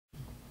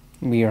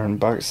We are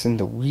unboxing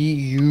the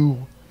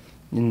WiiU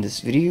in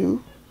this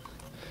video.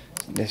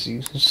 As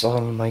you saw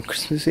in my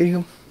Christmas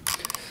video,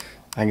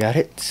 I got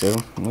it, so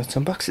let's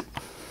unbox it.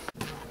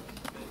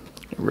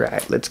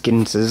 Right, let's get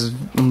into this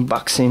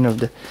unboxing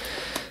of the...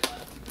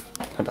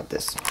 How about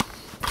this?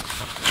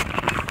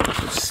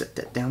 Let's set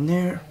that down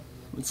there.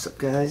 What's up,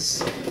 guys?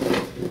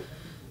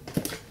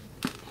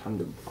 Time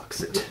to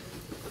unbox it.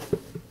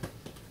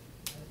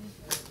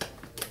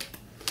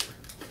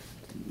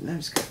 Now I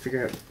just gotta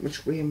figure out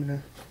which way I'm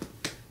gonna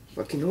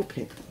fucking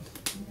open it.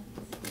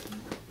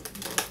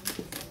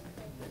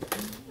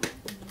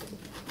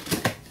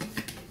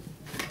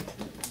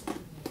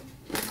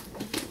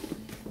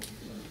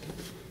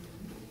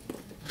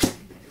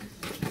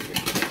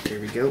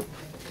 There we go.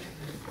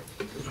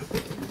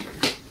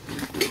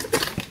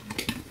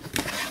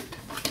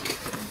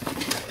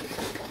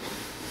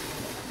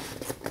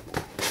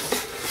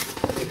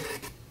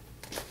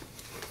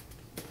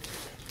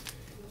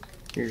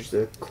 Here's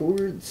the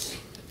cords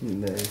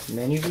and the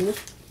manual.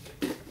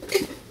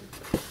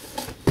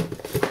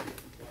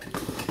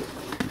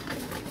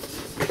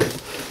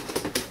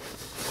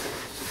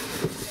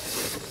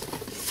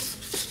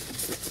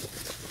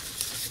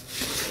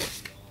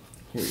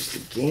 Here's the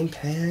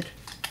gamepad.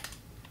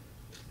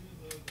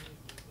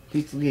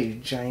 Basically a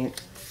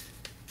giant,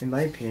 in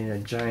my opinion, a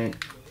giant,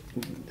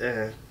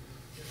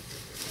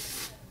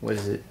 what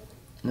is it?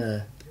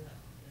 And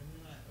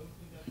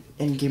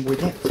Game Boy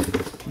Advance.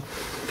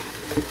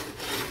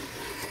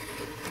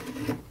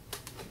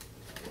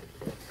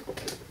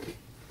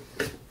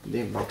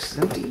 The box is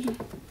empty.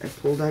 I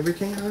pulled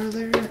everything out of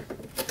there.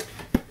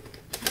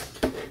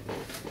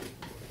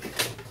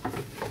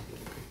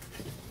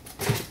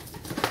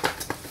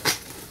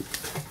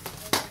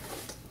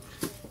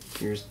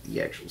 Here's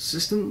the actual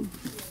system.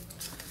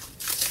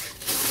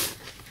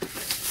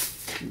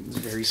 It's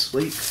very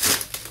sleek.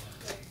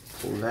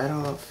 Pull that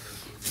off.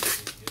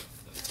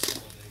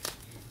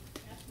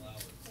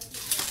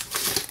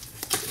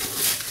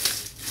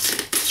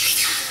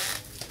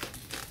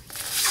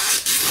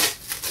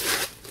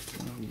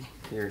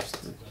 Here's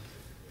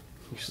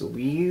the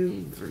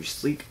WiiU, very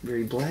sleek,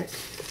 very black.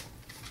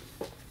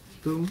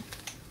 Boom,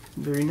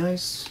 very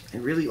nice. I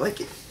really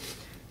like it.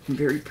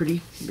 Very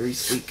pretty, very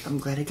sleek. I'm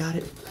glad I got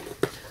it.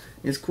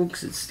 It's cool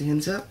because it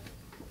stands up.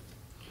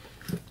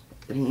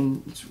 I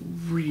mean, it's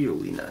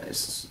really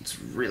nice. It's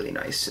a really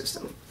nice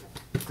system.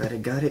 Glad I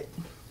got it.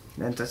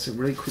 And that's a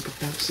really quick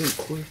unboxing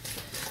for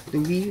the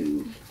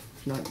WiiU.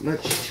 Not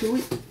much to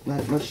it.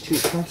 Not much to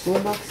console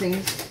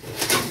unboxings.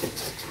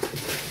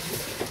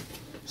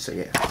 So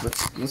yeah,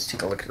 let's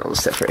take a look at all the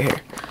stuff right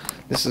here.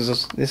 This is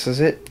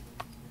it.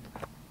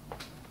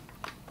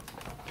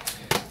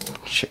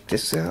 Check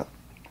this out.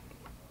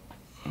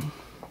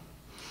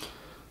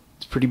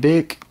 It's pretty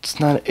big.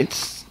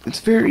 It's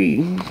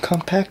very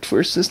compact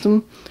for a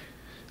system.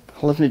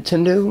 I love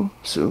Nintendo,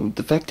 so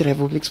the fact that I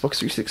have an Xbox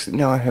 360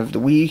 now, I have the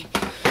Wii.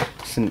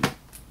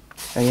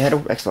 I had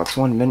an Xbox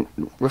One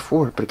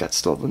before, but it got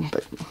stolen.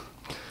 But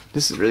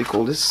this is really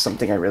cool. This is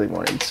something I really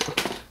wanted. So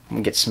I'm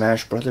gonna get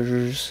Smash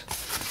Brothers.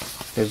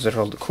 Those are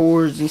all the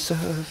cords and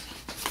stuff.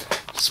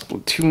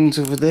 Splatoon's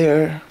over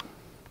there.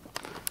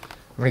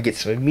 I'm gonna get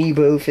some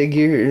amiibo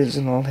figures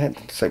and all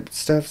that type of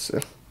stuff. So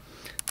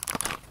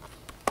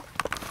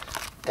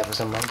that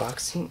was on my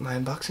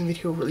unboxing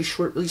video. Really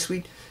short, really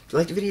sweet. If you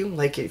liked the video,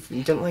 like it. If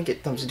you don't like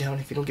it, thumbs it down.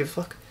 If you don't give a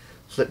fuck,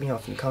 let me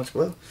off in the comments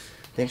below.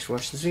 Thanks for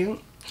watching this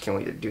video. Can't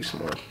wait to do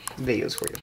some more videos for you.